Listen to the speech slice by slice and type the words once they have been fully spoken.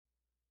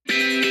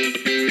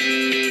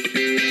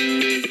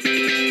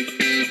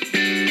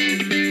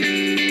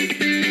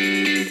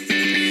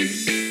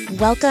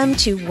Welcome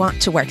to Want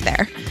to Work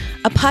There,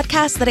 a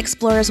podcast that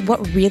explores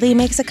what really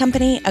makes a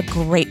company a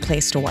great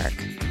place to work.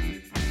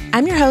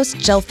 I'm your host,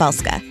 Jill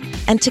Felska,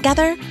 and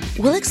together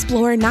we'll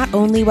explore not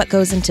only what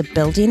goes into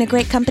building a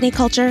great company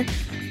culture,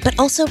 but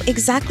also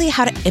exactly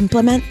how to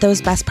implement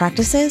those best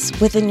practices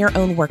within your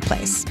own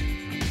workplace.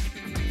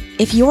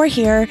 If you're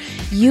here,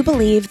 you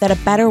believe that a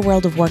better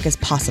world of work is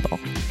possible,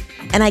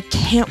 and I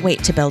can't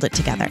wait to build it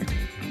together.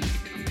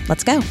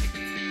 Let's go.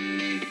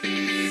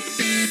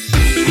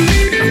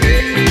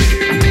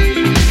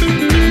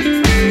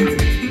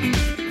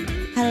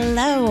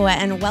 Hello,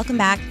 and welcome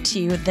back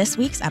to this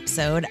week's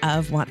episode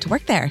of Want to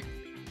Work There.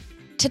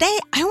 Today,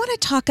 I want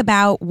to talk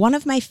about one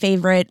of my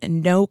favorite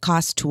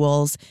no-cost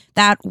tools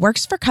that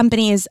works for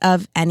companies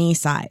of any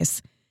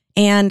size,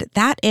 and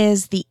that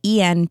is the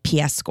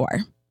eNPS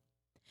score.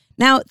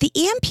 Now, the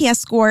eNPS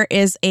score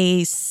is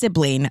a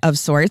sibling of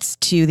sorts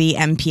to the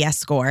NPS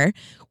score,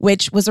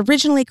 which was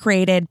originally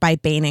created by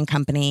Bain &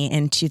 Company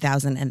in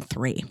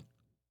 2003.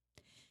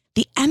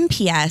 The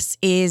NPS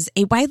is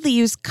a widely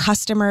used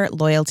customer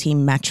loyalty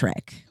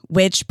metric,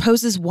 which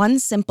poses one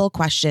simple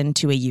question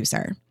to a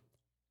user.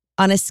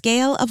 On a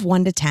scale of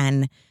 1 to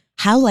 10,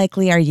 how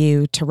likely are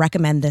you to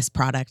recommend this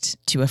product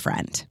to a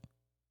friend?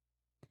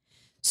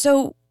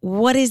 So,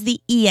 what is the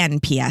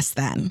eNPS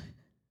then?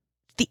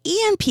 The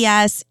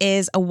eNPS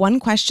is a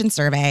one-question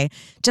survey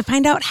to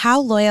find out how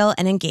loyal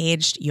and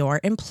engaged your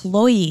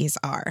employees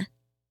are.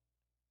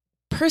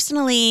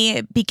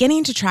 Personally,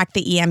 beginning to track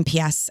the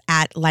eNPS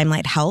at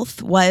Limelight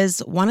Health was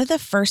one of the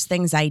first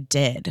things I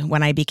did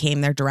when I became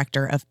their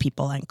director of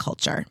people and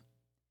culture.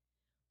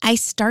 I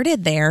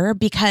started there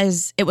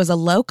because it was a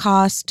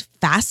low-cost,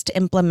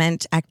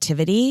 fast-to-implement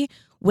activity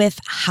with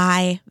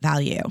high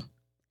value.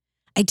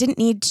 I didn't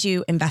need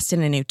to invest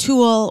in a new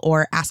tool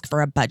or ask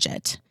for a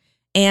budget.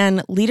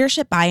 And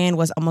leadership buy-in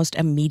was almost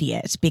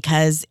immediate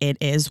because it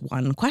is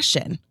one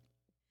question.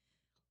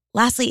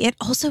 Lastly, it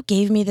also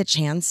gave me the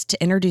chance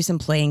to introduce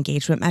employee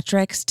engagement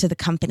metrics to the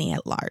company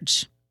at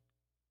large.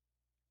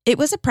 It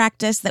was a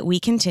practice that we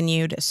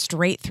continued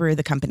straight through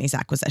the company's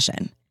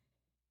acquisition.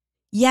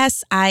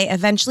 Yes, I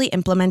eventually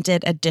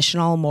implemented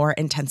additional, more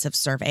intensive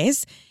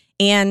surveys,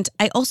 and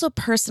I also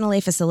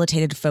personally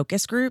facilitated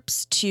focus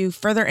groups to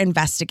further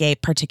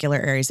investigate particular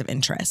areas of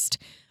interest.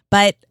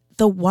 But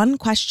the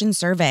one-question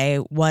survey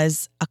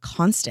was a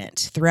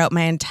constant throughout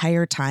my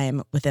entire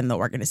time within the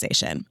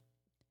organization.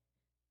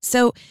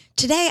 So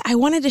today, I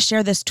wanted to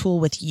share this tool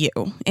with you,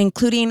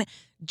 including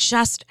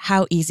just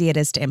how easy it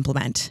is to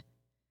implement.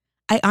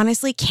 I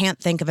honestly can't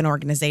think of an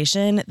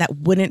organization that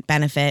wouldn't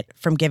benefit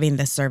from giving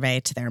this survey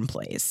to their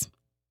employees.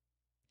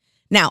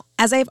 Now,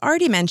 as I've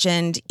already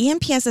mentioned,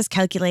 eNPS is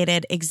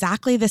calculated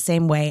exactly the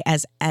same way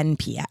as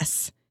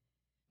NPS.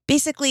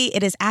 Basically,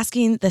 it is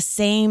asking the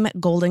same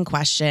golden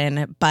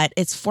question, but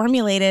it's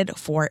formulated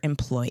for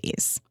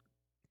employees.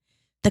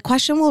 The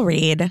question will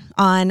read,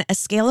 on a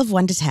scale of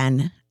 1 to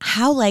 10,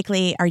 how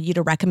likely are you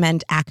to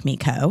recommend Acme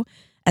Co.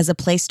 as a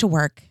place to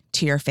work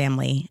to your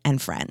family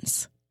and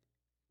friends?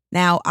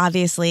 Now,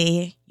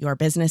 obviously, your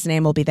business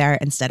name will be there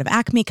instead of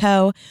Acme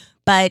Co.,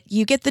 but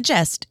you get the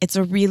gist. It's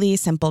a really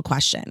simple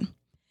question.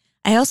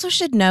 I also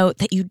should note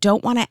that you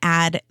don't want to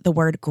add the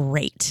word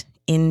great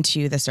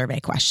into the survey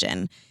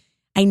question.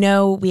 I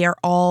know we are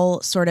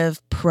all sort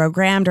of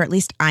programmed, or at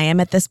least I am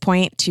at this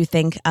point, to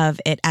think of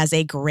it as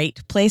a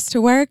great place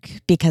to work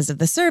because of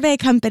the survey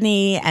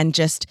company and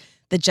just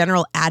the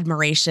general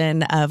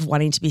admiration of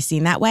wanting to be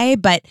seen that way.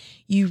 But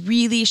you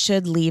really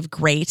should leave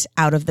great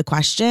out of the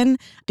question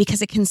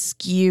because it can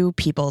skew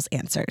people's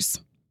answers.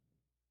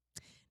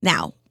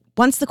 Now,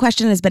 once the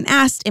question has been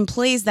asked,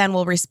 employees then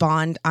will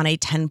respond on a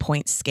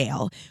 10-point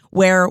scale,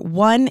 where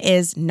 1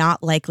 is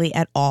not likely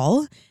at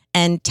all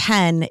and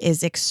 10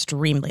 is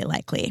extremely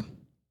likely.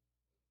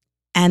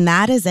 And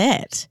that is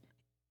it.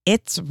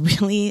 It's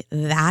really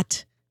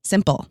that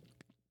simple.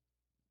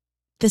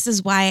 This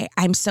is why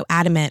I'm so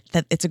adamant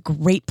that it's a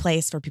great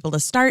place for people to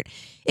start,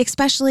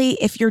 especially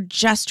if you're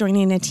just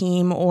joining a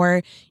team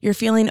or you're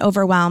feeling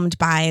overwhelmed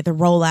by the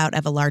rollout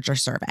of a larger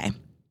survey.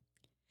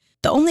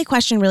 The only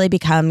question really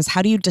becomes,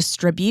 how do you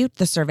distribute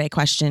the survey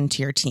question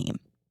to your team?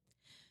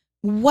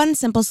 One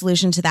simple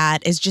solution to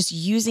that is just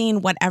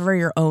using whatever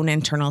your own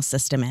internal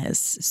system is.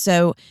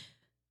 So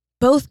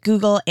both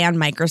Google and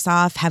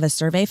Microsoft have a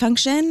survey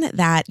function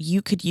that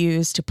you could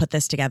use to put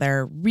this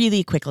together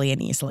really quickly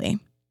and easily.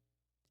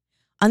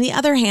 On the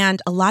other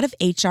hand, a lot of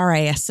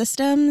HRIS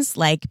systems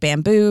like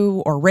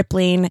Bamboo or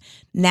Rippling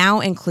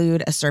now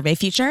include a survey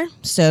feature,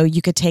 so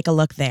you could take a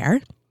look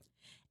there.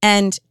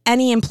 And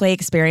any employee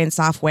experience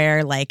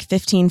software like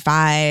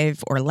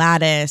 15Five or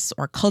Lattice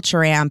or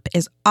Culture Amp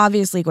is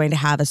obviously going to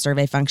have a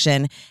survey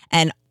function.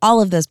 And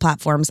all of those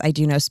platforms, I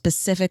do know,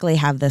 specifically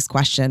have this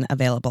question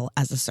available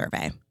as a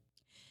survey.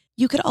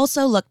 You could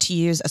also look to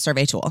use a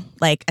survey tool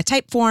like a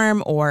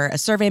Typeform or a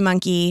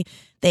SurveyMonkey.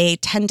 They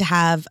tend to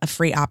have a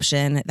free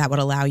option that would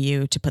allow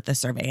you to put the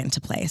survey into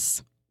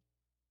place.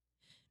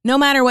 No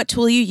matter what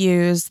tool you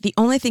use, the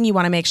only thing you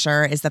want to make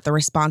sure is that the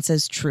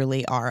responses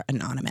truly are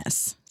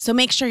anonymous. So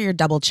make sure you're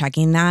double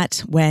checking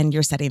that when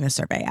you're setting the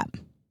survey up.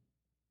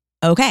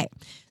 Okay,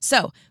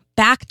 so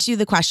back to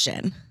the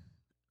question.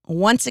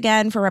 Once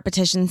again, for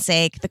repetition's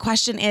sake, the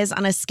question is,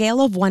 on a scale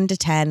of 1 to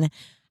 10,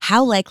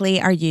 how likely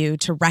are you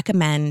to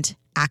recommend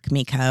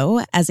Acme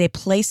Co. as a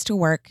place to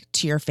work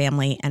to your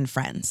family and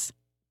friends?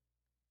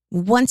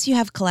 Once you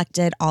have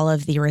collected all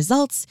of the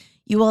results,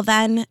 you will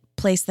then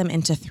place them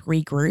into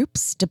 3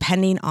 groups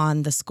depending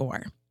on the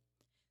score.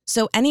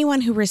 So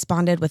anyone who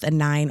responded with a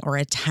 9 or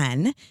a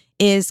 10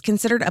 is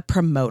considered a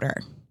promoter.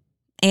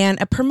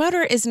 And a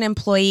promoter is an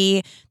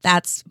employee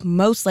that's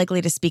most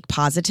likely to speak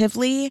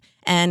positively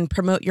and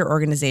promote your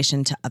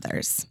organization to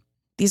others.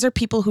 These are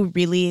people who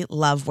really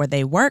love where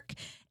they work,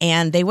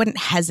 and they wouldn't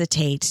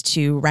hesitate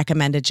to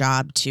recommend a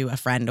job to a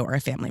friend or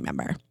a family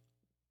member.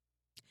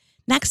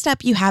 Next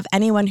up, you have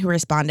anyone who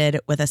responded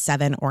with a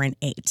 7 or an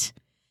 8.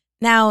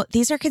 Now,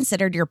 these are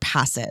considered your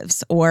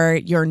passives or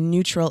your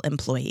neutral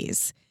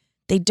employees.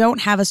 They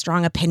don't have a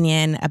strong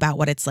opinion about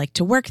what it's like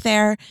to work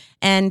there,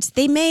 and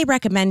they may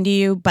recommend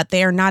you, but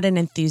they are not an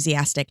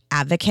enthusiastic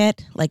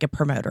advocate like a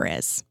promoter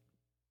is.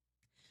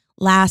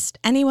 Last,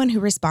 anyone who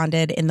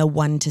responded in the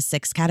 1 to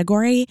 6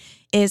 category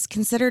is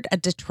considered a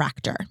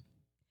detractor.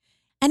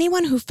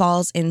 Anyone who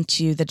falls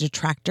into the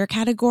detractor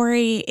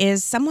category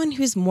is someone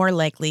who's more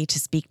likely to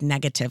speak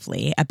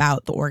negatively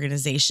about the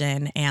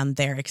organization and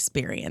their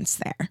experience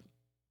there.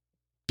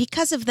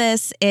 Because of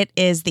this, it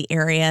is the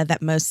area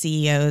that most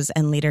CEOs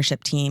and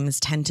leadership teams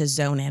tend to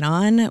zone in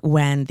on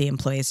when the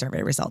employee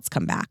survey results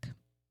come back.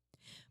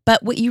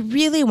 But what you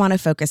really want to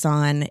focus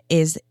on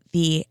is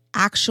the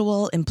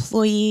actual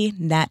employee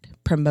net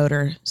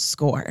promoter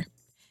score.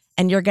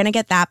 And you're going to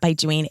get that by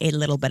doing a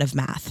little bit of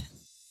math.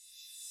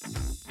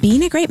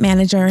 Being a great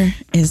manager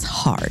is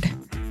hard.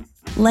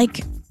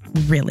 Like,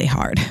 really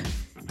hard.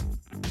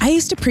 I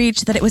used to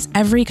preach that it was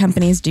every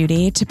company's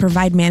duty to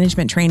provide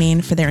management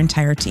training for their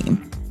entire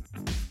team.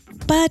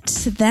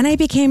 But then I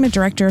became a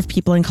director of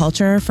people and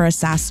culture for a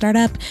SaaS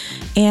startup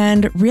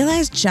and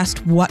realized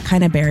just what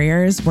kind of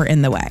barriers were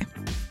in the way.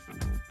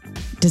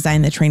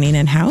 Design the training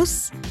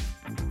in-house?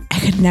 I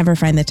could never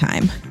find the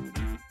time.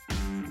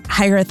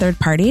 Hire a third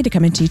party to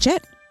come and teach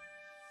it?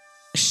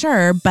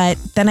 Sure, but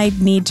then I'd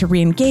need to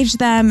re-engage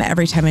them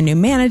every time a new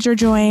manager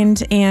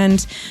joined,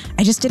 and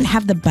I just didn't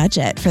have the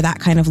budget for that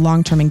kind of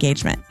long-term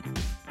engagement.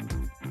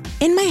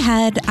 In my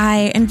head,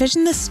 I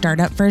envisioned the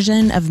startup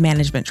version of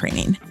management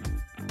training.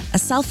 A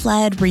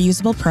self-led,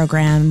 reusable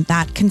program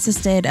that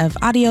consisted of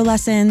audio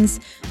lessons,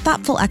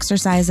 thoughtful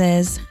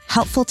exercises,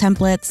 helpful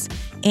templates,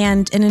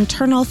 and an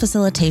internal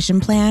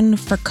facilitation plan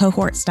for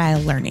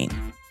cohort-style learning.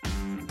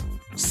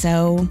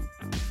 So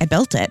I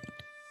built it.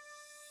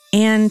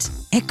 And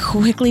it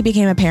quickly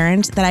became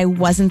apparent that I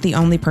wasn't the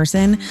only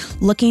person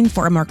looking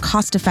for a more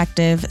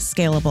cost-effective,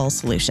 scalable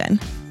solution.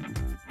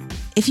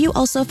 If you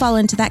also fall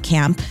into that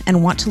camp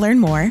and want to learn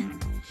more,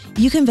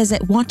 you can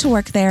visit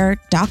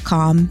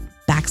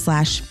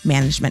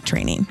wanttoworkthere.com/management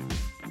training.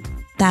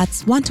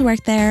 That's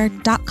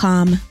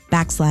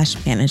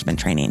wanttoworkthere.com/management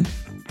training.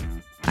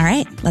 All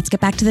right, let's get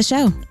back to the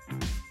show.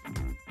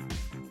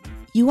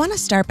 You want to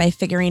start by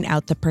figuring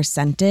out the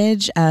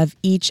percentage of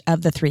each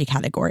of the 3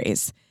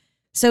 categories.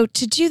 So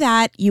to do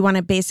that, you want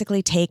to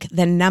basically take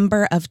the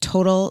number of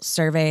total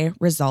survey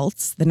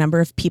results, the number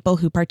of people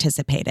who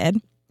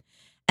participated,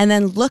 and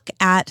then look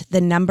at the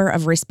number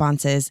of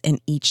responses in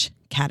each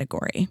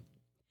category.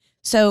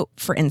 So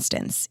for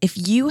instance, if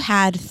you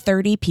had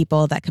 30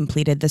 people that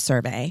completed the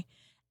survey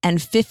and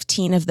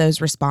 15 of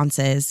those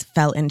responses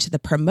fell into the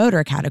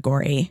promoter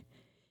category,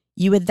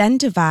 you would then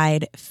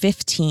divide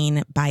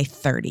 15 by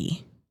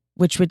 30,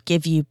 which would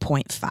give you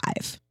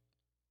 0.5.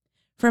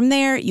 From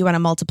there, you want to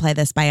multiply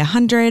this by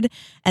 100,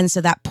 and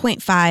so that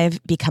 0.5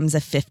 becomes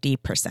a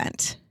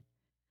 50%.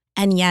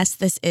 And yes,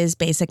 this is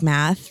basic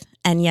math,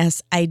 and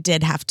yes, I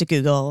did have to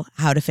Google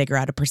how to figure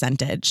out a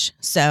percentage.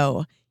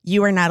 So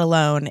you are not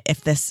alone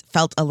if this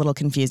felt a little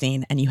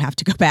confusing and you have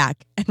to go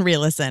back and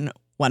re-listen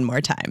one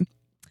more time.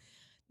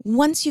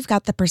 Once you've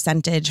got the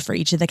percentage for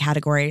each of the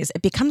categories,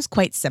 it becomes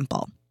quite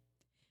simple.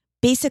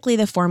 Basically,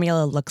 the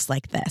formula looks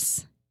like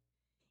this.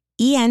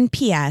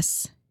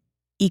 eNPS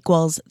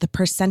equals the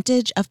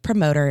percentage of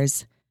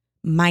promoters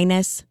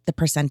minus the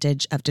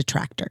percentage of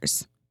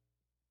detractors.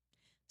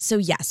 So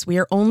yes, we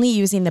are only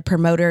using the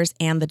promoters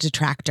and the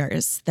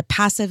detractors. The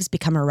passives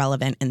become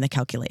irrelevant in the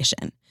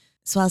calculation.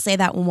 So I'll say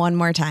that one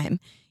more time.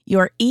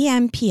 Your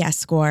eNPS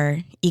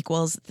score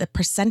equals the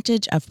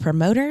percentage of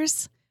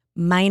promoters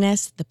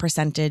minus the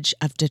percentage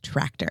of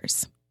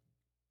detractors.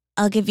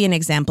 I'll give you an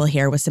example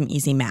here with some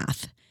easy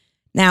math.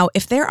 Now,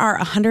 if there are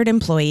 100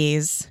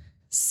 employees,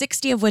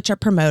 60 of which are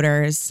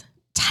promoters,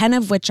 10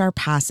 of which are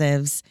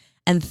passives,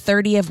 and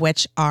 30 of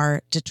which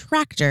are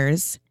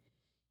detractors,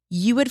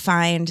 you would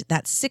find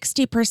that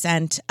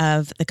 60%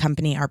 of the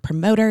company are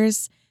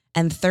promoters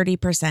and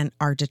 30%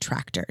 are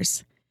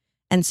detractors.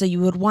 And so you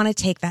would want to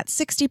take that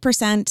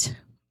 60%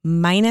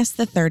 minus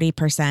the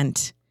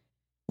 30%,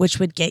 which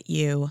would get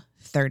you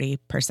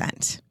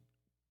 30%.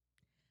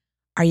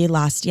 Are you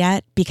lost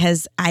yet?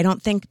 Because I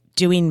don't think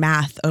doing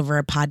math over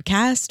a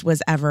podcast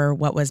was ever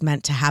what was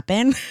meant to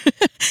happen.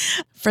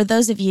 For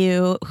those of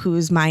you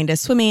whose mind is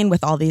swimming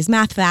with all these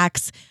math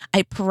facts,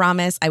 I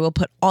promise I will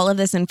put all of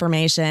this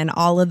information,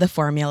 all of the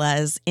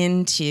formulas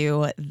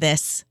into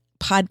this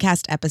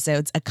podcast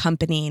episode's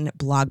accompanying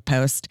blog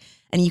post.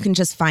 And you can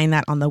just find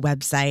that on the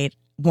website,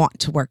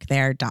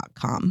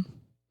 wanttoworkthere.com.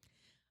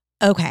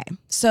 Okay,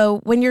 so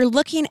when you're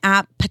looking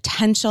at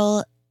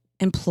potential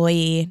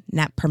employee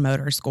net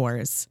promoter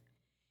scores,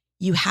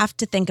 you have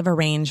to think of a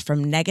range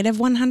from negative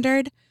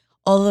 100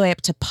 all the way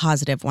up to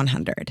positive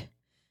 100.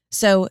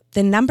 So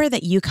the number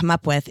that you come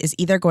up with is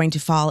either going to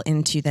fall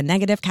into the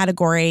negative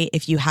category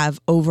if you have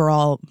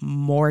overall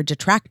more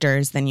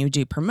detractors than you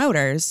do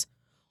promoters,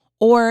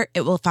 or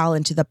it will fall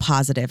into the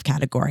positive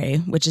category,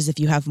 which is if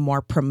you have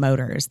more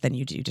promoters than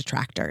you do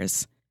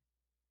detractors.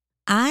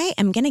 I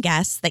am going to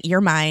guess that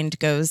your mind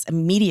goes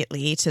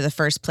immediately to the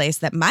first place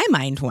that my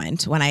mind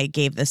went when I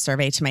gave this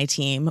survey to my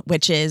team,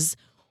 which is,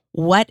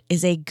 what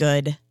is a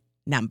good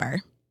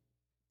number?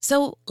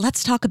 So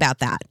let's talk about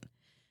that.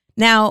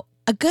 Now,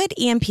 a good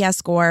eNPS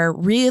score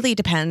really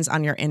depends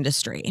on your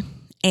industry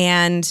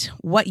and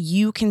what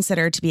you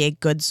consider to be a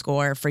good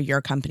score for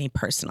your company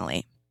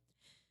personally.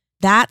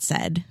 That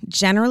said,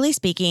 generally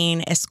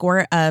speaking, a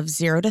score of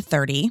 0 to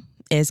 30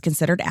 is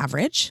considered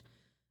average,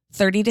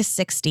 30 to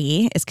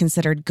 60 is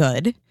considered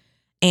good,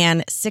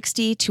 and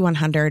 60 to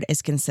 100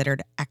 is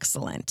considered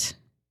excellent.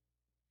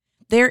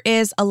 There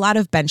is a lot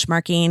of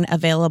benchmarking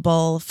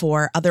available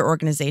for other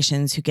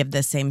organizations who give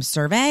the same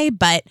survey,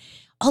 but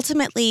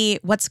ultimately,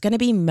 what's going to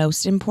be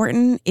most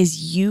important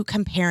is you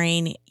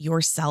comparing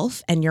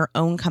yourself and your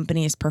own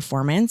company's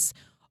performance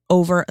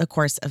over a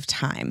course of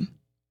time.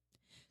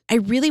 I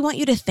really want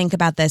you to think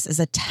about this as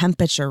a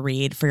temperature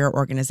read for your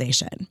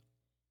organization.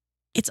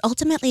 It's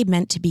ultimately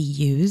meant to be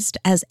used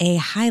as a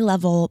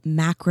high-level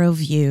macro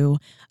view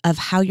of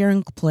how your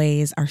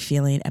employees are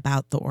feeling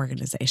about the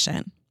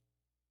organization.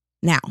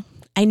 Now,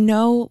 I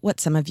know what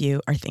some of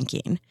you are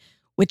thinking,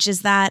 which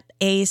is that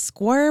a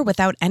score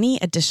without any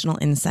additional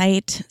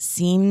insight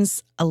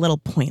seems a little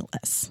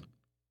pointless.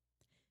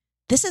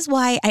 This is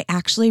why I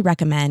actually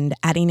recommend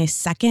adding a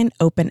second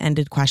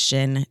open-ended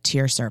question to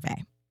your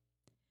survey.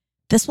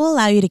 This will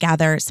allow you to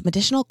gather some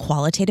additional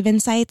qualitative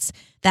insights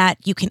that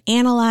you can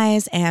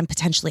analyze and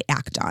potentially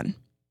act on.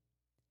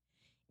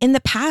 In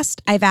the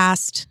past, I've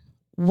asked,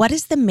 what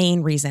is the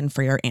main reason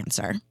for your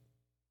answer?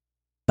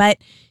 But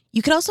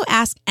you could also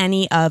ask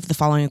any of the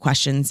following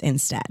questions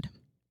instead.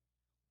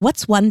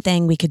 What's one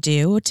thing we could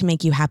do to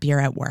make you happier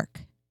at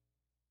work?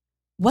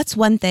 What's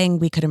one thing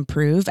we could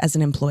improve as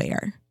an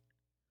employer?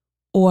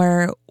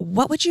 Or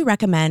what would you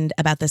recommend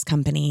about this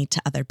company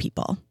to other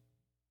people?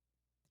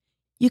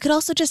 You could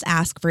also just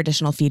ask for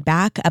additional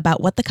feedback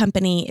about what the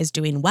company is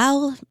doing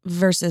well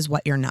versus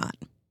what you're not.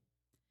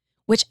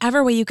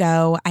 Whichever way you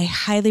go, I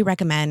highly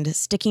recommend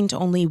sticking to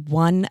only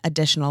one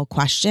additional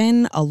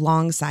question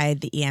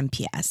alongside the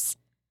eNPS.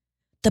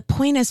 The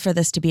point is for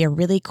this to be a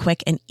really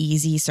quick and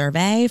easy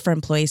survey for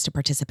employees to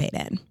participate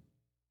in.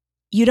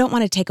 You don't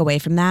want to take away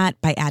from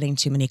that by adding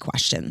too many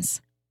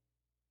questions.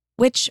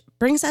 Which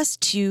brings us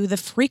to the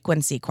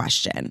frequency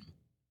question.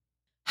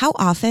 How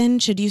often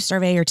should you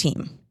survey your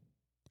team?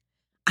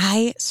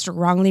 I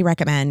strongly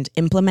recommend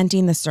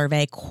implementing the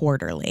survey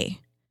quarterly.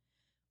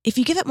 If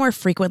you give it more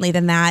frequently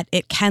than that,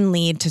 it can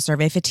lead to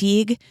survey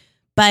fatigue.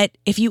 But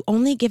if you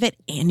only give it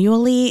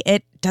annually,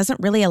 it doesn't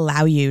really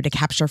allow you to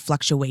capture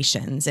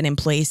fluctuations in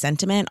employee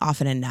sentiment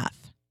often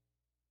enough.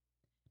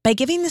 By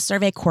giving the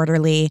survey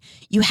quarterly,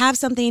 you have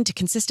something to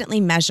consistently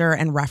measure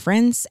and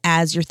reference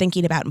as you're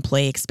thinking about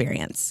employee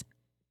experience.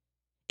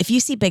 If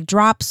you see big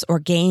drops or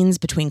gains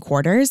between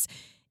quarters,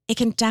 it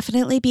can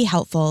definitely be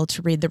helpful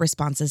to read the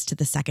responses to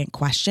the second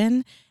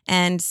question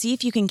and see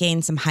if you can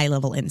gain some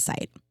high-level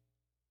insight.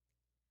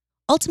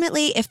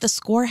 Ultimately, if the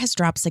score has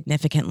dropped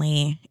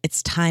significantly,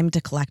 it's time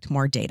to collect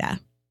more data.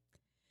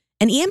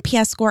 An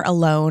eNPS score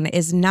alone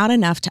is not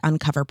enough to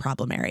uncover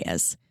problem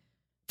areas.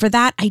 For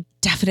that, I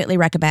definitely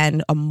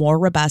recommend a more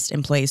robust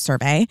employee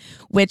survey,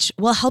 which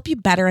will help you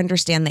better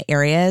understand the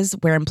areas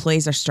where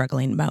employees are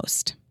struggling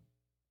most.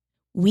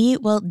 We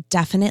will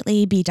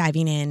definitely be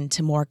diving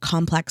into more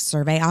complex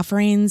survey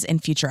offerings in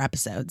future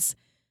episodes.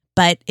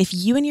 But if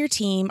you and your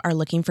team are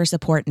looking for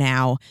support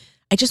now,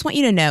 I just want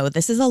you to know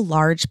this is a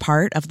large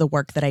part of the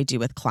work that I do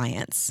with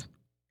clients.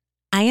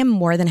 I am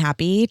more than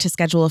happy to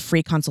schedule a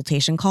free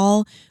consultation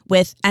call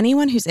with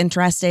anyone who's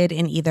interested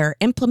in either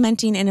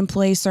implementing an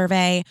employee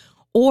survey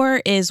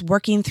or is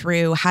working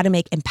through how to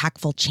make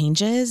impactful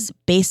changes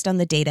based on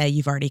the data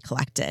you've already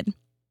collected.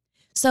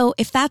 So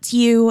if that's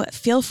you,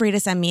 feel free to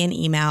send me an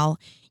email.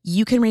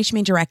 You can reach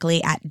me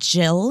directly at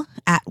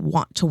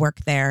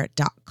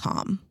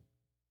jill@wanttoworkthere.com.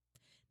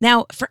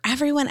 Now, for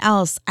everyone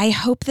else, I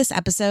hope this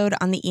episode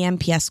on the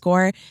eNPS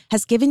score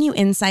has given you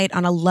insight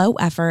on a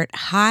low-effort,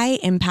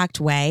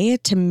 high-impact way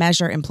to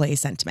measure employee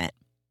sentiment.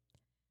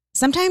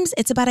 Sometimes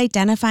it's about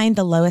identifying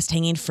the lowest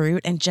hanging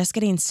fruit and just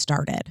getting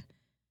started.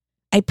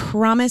 I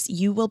promise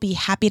you will be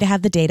happy to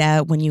have the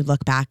data when you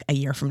look back a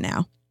year from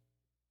now.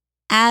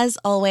 As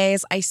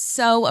always, I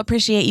so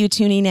appreciate you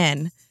tuning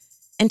in.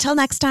 Until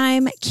next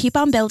time, keep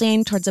on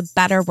building towards a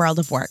better world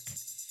of work.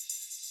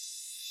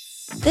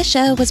 This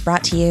show was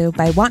brought to you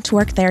by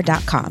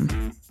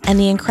wanttoworkthere.com and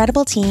the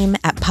incredible team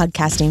at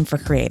Podcasting for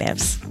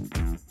Creatives.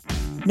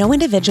 No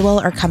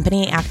individual or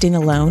company acting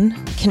alone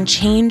can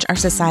change our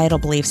societal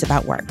beliefs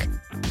about work,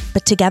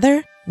 but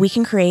together we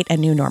can create a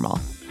new normal.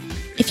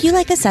 If you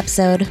like this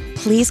episode,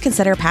 please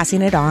consider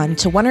passing it on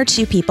to one or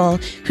two people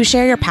who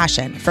share your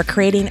passion for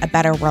creating a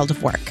better world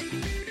of work.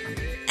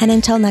 And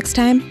until next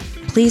time,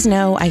 please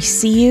know I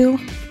see you,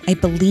 I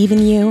believe in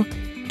you,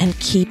 and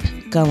keep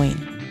going.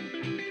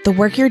 The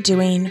work you're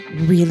doing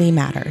really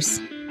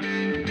matters.